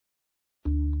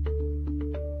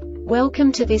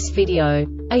Welcome to this video.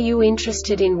 Are you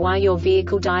interested in why your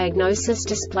vehicle diagnosis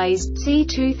displays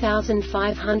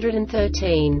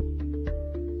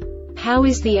C2513? How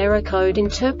is the error code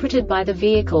interpreted by the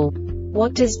vehicle?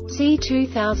 What does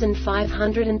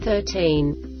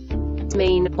C2513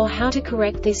 mean, or how to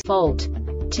correct this fault?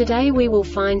 Today we will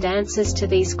find answers to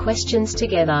these questions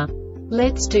together.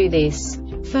 Let's do this.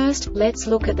 First, let's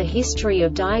look at the history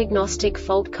of diagnostic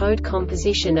fault code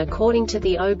composition according to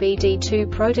the OBD2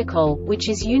 protocol, which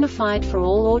is unified for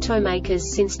all automakers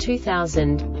since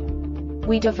 2000.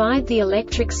 We divide the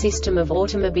electric system of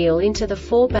automobile into the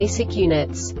four basic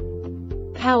units: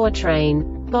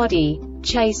 powertrain, body,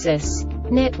 chassis,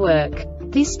 network.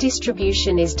 This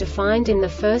distribution is defined in the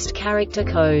first character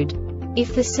code.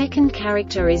 If the second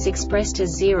character is expressed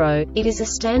as 0, it is a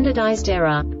standardized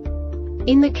error.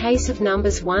 In the case of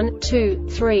numbers 1, 2,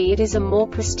 3, it is a more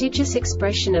prestigious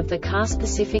expression of the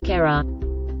car-specific error.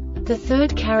 The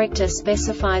third character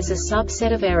specifies a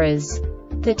subset of errors.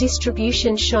 The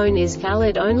distribution shown is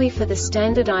valid only for the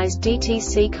standardized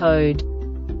DTC code.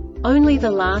 Only the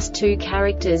last two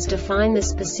characters define the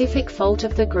specific fault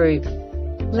of the group.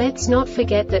 Let's not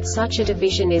forget that such a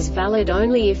division is valid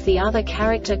only if the other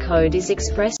character code is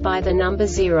expressed by the number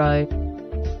 0.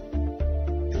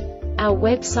 Our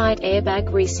website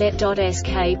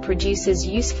airbagreset.sk produces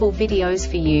useful videos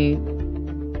for you.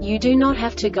 You do not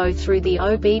have to go through the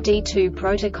OBD2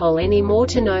 protocol anymore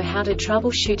to know how to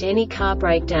troubleshoot any car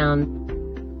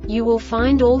breakdown. You will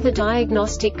find all the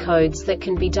diagnostic codes that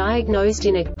can be diagnosed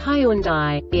in a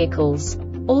Hyundai vehicles.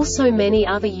 Also many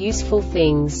other useful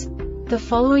things. The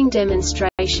following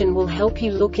demonstration will help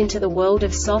you look into the world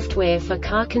of software for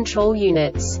car control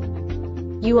units.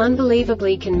 You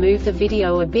unbelievably can move the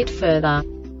video a bit further.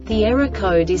 The error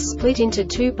code is split into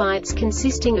 2 bytes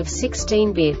consisting of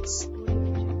 16 bits.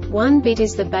 1 bit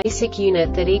is the basic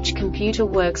unit that each computer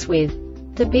works with.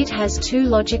 The bit has 2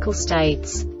 logical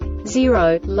states: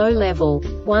 0, low level,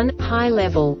 1, high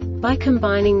level. By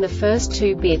combining the first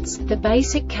 2 bits, the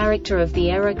basic character of the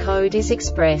error code is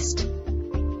expressed.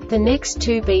 The next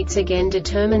 2 beats again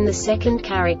determine the second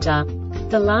character.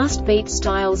 The last beat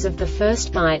styles of the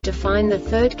first byte define the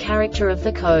third character of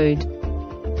the code.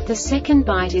 The second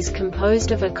byte is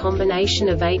composed of a combination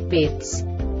of 8 bits.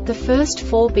 The first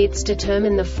 4 bits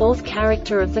determine the fourth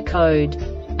character of the code.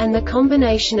 And the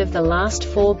combination of the last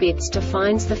 4 bits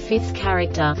defines the fifth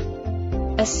character.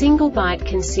 A single byte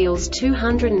conceals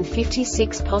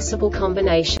 256 possible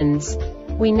combinations.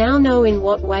 We now know in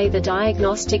what way the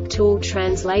diagnostic tool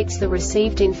translates the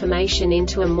received information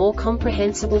into a more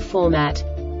comprehensible format.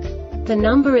 The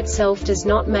number itself does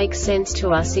not make sense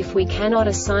to us if we cannot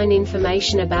assign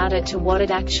information about it to what it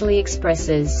actually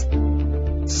expresses.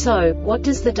 So, what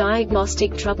does the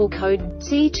Diagnostic Trouble Code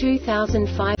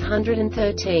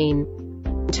C2513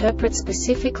 interpret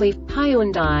specifically for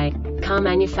Hyundai car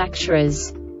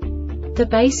manufacturers? The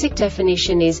basic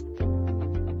definition is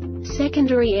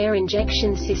secondary air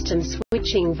injection system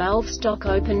switching valve stock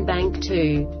open bank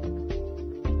 2.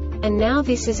 And now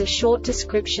this is a short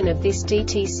description of this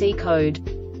DTC code.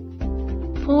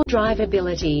 Poor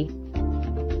drivability.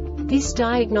 This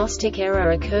diagnostic error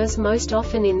occurs most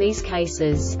often in these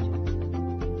cases: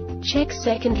 check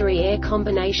secondary air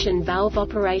combination valve,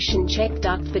 operation check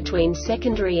duct between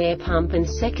secondary air pump and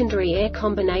secondary air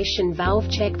combination valve,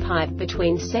 check pipe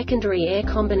between secondary air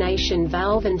combination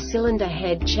valve and cylinder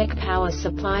head, check power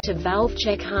supply to valve,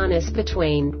 check harness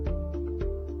between.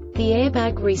 The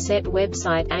Airbag Reset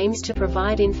website aims to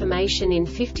provide information in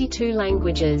 52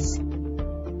 languages.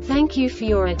 Thank you for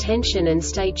your attention and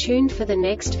stay tuned for the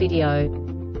next video.